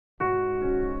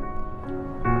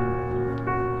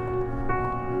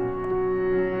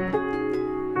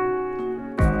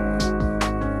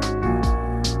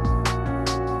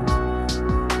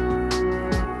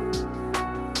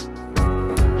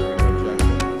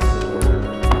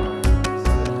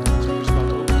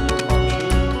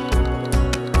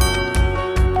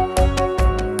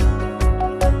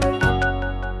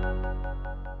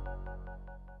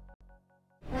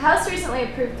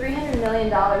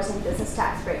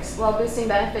districts while boosting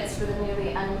benefits for the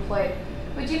newly unemployed.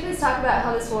 Would you please talk about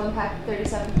how this will impact the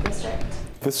 37th district?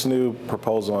 This new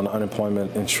proposal on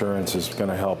unemployment insurance is going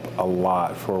to help a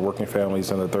lot for working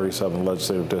families in the 37th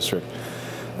legislative district.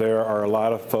 There are a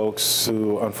lot of folks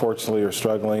who unfortunately are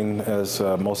struggling, as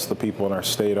most of the people in our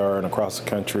state are and across the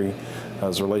country,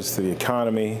 as it relates to the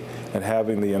economy, and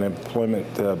having the unemployment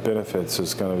benefits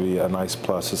is going to be a nice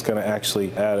plus. It's going to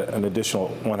actually add an additional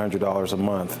 $100 a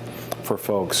month for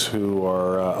folks who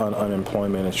are on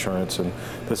unemployment insurance, and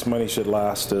this money should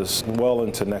last us well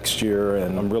into next year,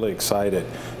 and I'm really excited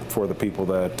for the people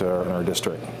that are in our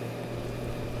district.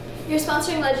 You're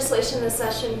sponsoring legislation this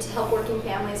session to help working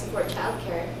families afford child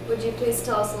care. Would you please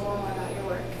tell us a little more about your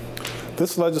work?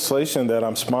 This legislation that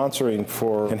I'm sponsoring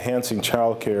for enhancing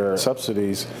child care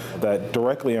subsidies that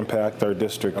directly impact our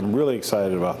district, I'm really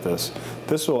excited about this.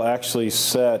 This will actually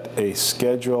set a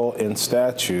schedule in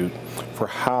statute for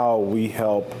how we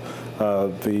help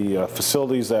the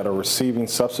facilities that are receiving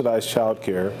subsidized child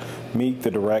care meet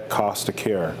the direct cost of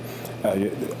care.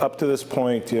 Up to this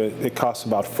point, it costs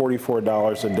about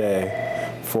 $44 a day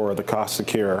for the cost of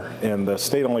care, and the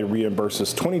state only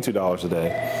reimburses $22 a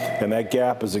day, and that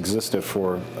gap has existed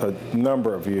for a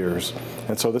number of years.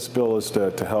 And so this bill is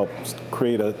to help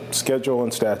create a schedule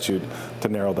and statute to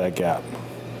narrow that gap.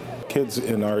 Kids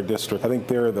in our district, I think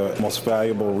they're the most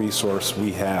valuable resource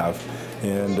we have.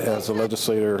 And as a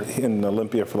legislator in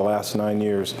Olympia for the last 9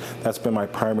 years, that's been my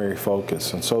primary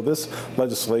focus. And so this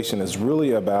legislation is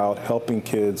really about helping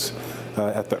kids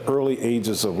at the early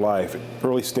stages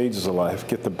of life,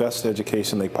 get the best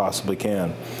education they possibly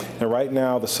can. And right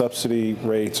now, the subsidy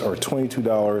rates are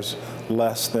 $22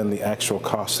 less than the actual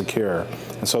cost of care.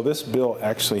 And so this bill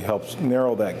actually helps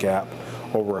narrow that gap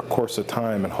over a course of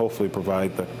time and hopefully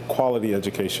provide the quality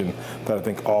education that I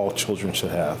think all children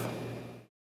should have.